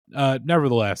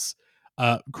Nevertheless,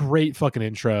 great fucking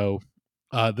intro.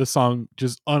 This song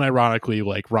just unironically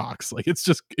like rocks. Like it's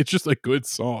just a good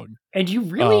song. And you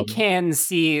really Um, can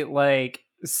see like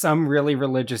some really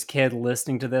religious kid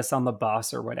listening to this on the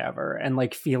bus or whatever and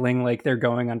like feeling like they're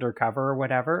going undercover or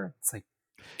whatever. It's like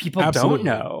people don't Absolutely.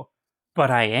 know, but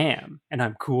I am, and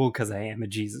I'm cool because I am a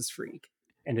Jesus freak.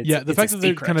 And Yeah, the it's a fact that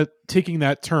they're kind secret. of taking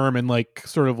that term and like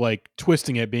sort of like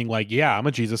twisting it, being like, "Yeah, I'm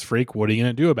a Jesus freak. What are you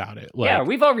gonna do about it?" Yeah, Like,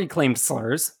 we've all reclaimed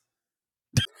slurs.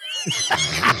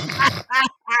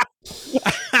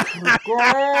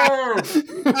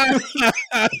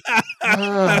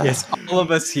 Yes, all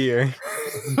of us here.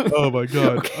 oh my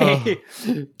god. Okay,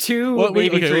 two, Well,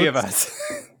 maybe okay, three of let's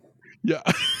us. yeah.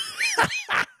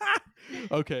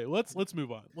 Okay, let's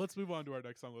move on. Let's move on to our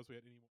next song. Unless we had any more.